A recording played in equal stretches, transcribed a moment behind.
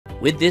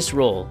With this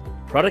role,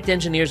 product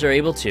engineers are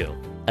able to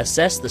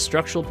assess the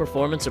structural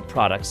performance of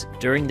products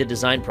during the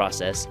design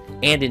process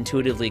and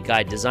intuitively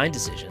guide design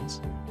decisions,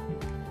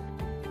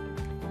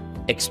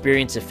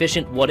 experience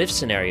efficient what-if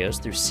scenarios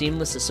through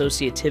seamless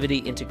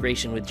associativity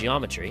integration with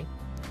geometry,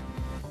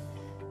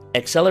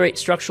 accelerate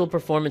structural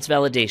performance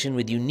validation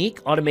with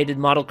unique automated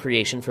model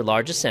creation for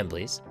large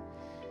assemblies,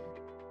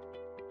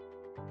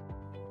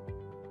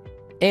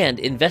 and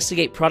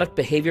investigate product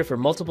behavior for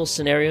multiple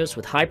scenarios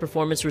with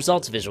high-performance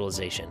results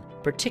visualization,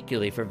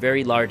 particularly for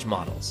very large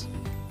models.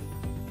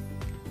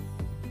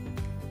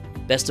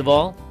 Best of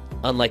all,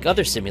 unlike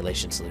other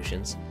simulation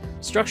solutions,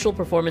 Structural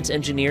Performance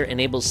Engineer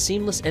enables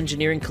seamless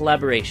engineering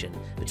collaboration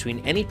between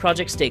any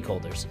project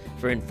stakeholders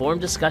for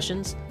informed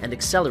discussions and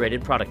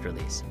accelerated product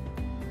release.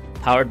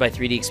 Powered by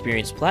 3D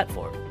Experience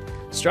Platform,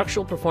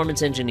 Structural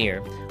Performance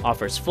Engineer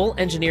offers full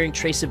engineering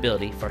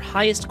traceability for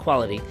highest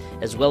quality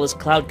as well as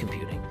cloud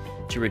computing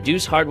to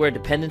reduce hardware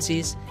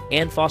dependencies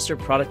and foster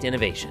product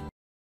innovation.